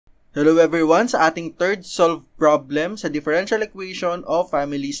Hello everyone sa ating third solved problem sa differential equation of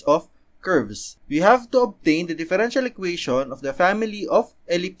families of curves. We have to obtain the differential equation of the family of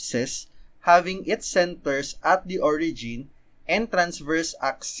ellipses having its centers at the origin and transverse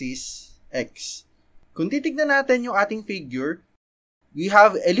axis x. Kung titignan natin yung ating figure, we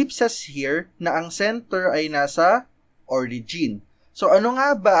have ellipses here na ang center ay nasa origin. So ano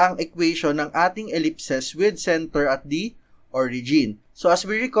nga ba ang equation ng ating ellipses with center at the origin? So as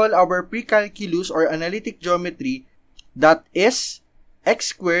we recall our pre-calculus or analytic geometry, that is x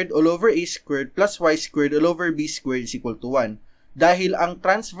squared all over a squared plus y squared all over b squared is equal to 1. Dahil ang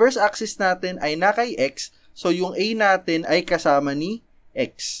transverse axis natin ay na kay x, so yung a natin ay kasama ni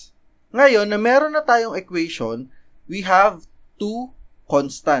x. Ngayon, na meron na tayong equation, we have two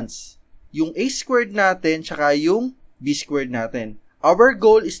constants. Yung a squared natin, tsaka yung b squared natin. Our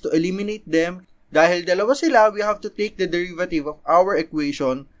goal is to eliminate them. Dahil dalawa sila, we have to take the derivative of our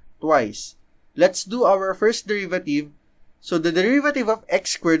equation twice. Let's do our first derivative. So, the derivative of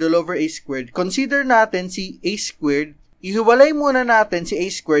x squared all over a squared, consider natin si a squared. Ihiwalay muna natin si a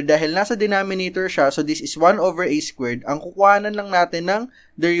squared dahil nasa denominator siya. So, this is 1 over a squared. Ang kukuhanan lang natin ng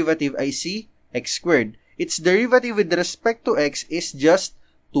derivative ay si x squared. Its derivative with respect to x is just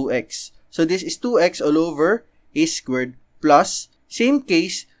 2x. So, this is 2x all over a squared plus, same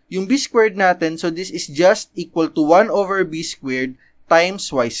case, yung b squared natin, so this is just equal to 1 over b squared times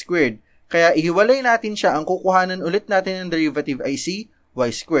y squared. Kaya ihiwalay natin siya, ang kukuhanan ulit natin ng derivative ay si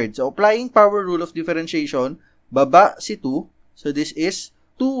y squared. So applying power rule of differentiation, baba si 2, so this is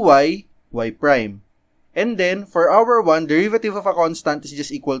 2y, y prime. And then, for our 1, derivative of a constant is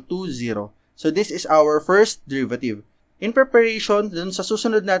just equal to 0. So this is our first derivative. In preparation, dun sa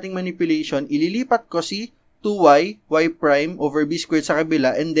susunod nating manipulation, ililipat ko si 2y, y prime over b squared sa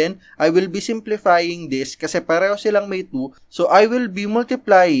kabila, and then I will be simplifying this kasi pareho silang may 2, so I will be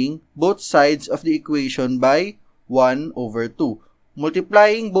multiplying both sides of the equation by 1 over 2.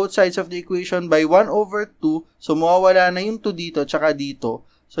 Multiplying both sides of the equation by 1 over 2, so mawawala na yung 2 dito tsaka dito,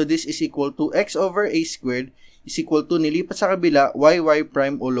 so this is equal to x over a squared is equal to nilipat sa kabila y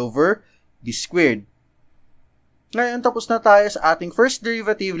prime all over b squared. Ngayon, tapos na tayo sa ating first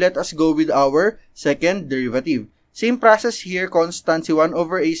derivative. Let us go with our second derivative. Same process here, constant si 1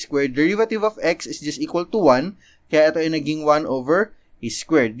 over a squared. Derivative of x is just equal to 1. Kaya ito ay naging 1 over a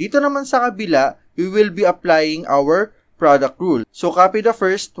squared. Dito naman sa kabila, we will be applying our product rule. So, copy the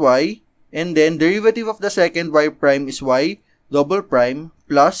first y, and then derivative of the second y prime is y double prime,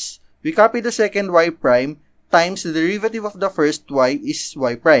 plus, we copy the second y prime, times the derivative of the first y is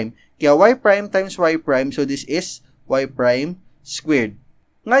y prime. Kaya y prime times y prime, so this is y prime squared.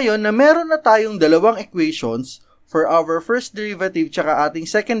 Ngayon, na meron na tayong dalawang equations for our first derivative tsaka ating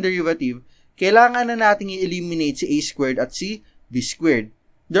second derivative, kailangan na nating i-eliminate si a squared at si b squared.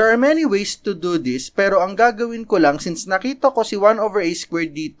 There are many ways to do this, pero ang gagawin ko lang, since nakita ko si 1 over a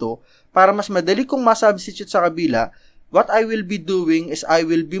squared dito, para mas madali kong masubstitute sa kabila, what I will be doing is I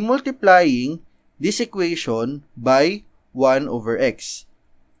will be multiplying this equation by 1 over x.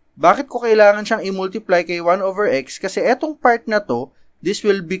 Bakit ko kailangan siyang i-multiply kay 1 over x? Kasi etong part na to, this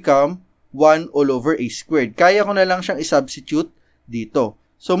will become 1 all over a squared. Kaya ko na lang siyang i-substitute dito.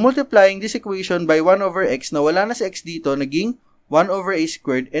 So, multiplying this equation by 1 over x, na wala na si x dito, naging 1 over a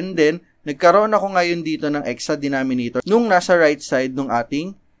squared, and then, nagkaroon ako ngayon dito ng x sa denominator nung nasa right side ng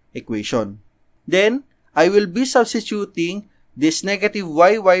ating equation. Then, I will be substituting this negative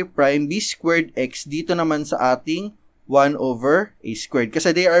y prime b squared x dito naman sa ating 1 over a squared.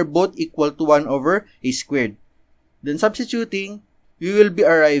 Kasi they are both equal to 1 over a squared. Then substituting, we will be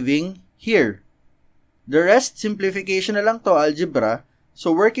arriving here. The rest, simplification na lang to, algebra.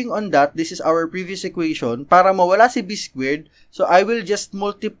 So working on that, this is our previous equation. Para mawala si b squared, so I will just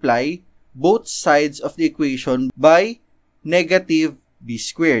multiply both sides of the equation by negative b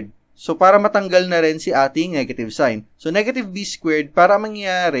squared. So, para matanggal na rin si ating negative sign. So, negative b squared, para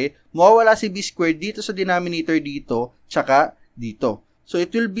mangyayari, mawawala si b squared dito sa denominator dito, tsaka dito. So, it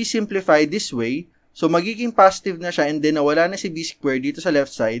will be simplified this way. So, magiging positive na siya, and then nawala na si b squared dito sa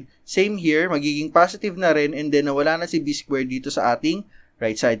left side. Same here, magiging positive na rin, and then nawala na si b squared dito sa ating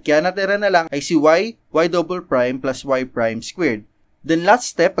right side. Kaya natira na lang ay si y double prime plus y prime squared. Then,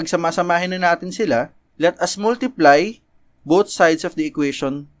 last step, pag samasamahin na natin sila, let us multiply both sides of the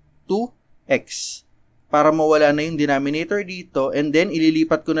equation to x para mawala na yung denominator dito, and then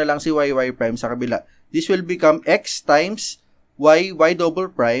ililipat ko na lang si y prime sa kabila. This will become x times y double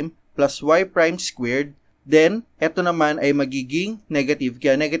prime plus y prime squared. Then, eto naman ay magiging negative.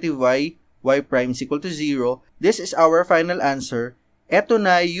 Kaya negative y prime is equal to 0. This is our final answer. Eto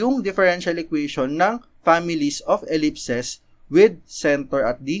na yung differential equation ng families of ellipses with center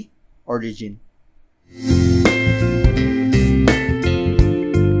at the origin.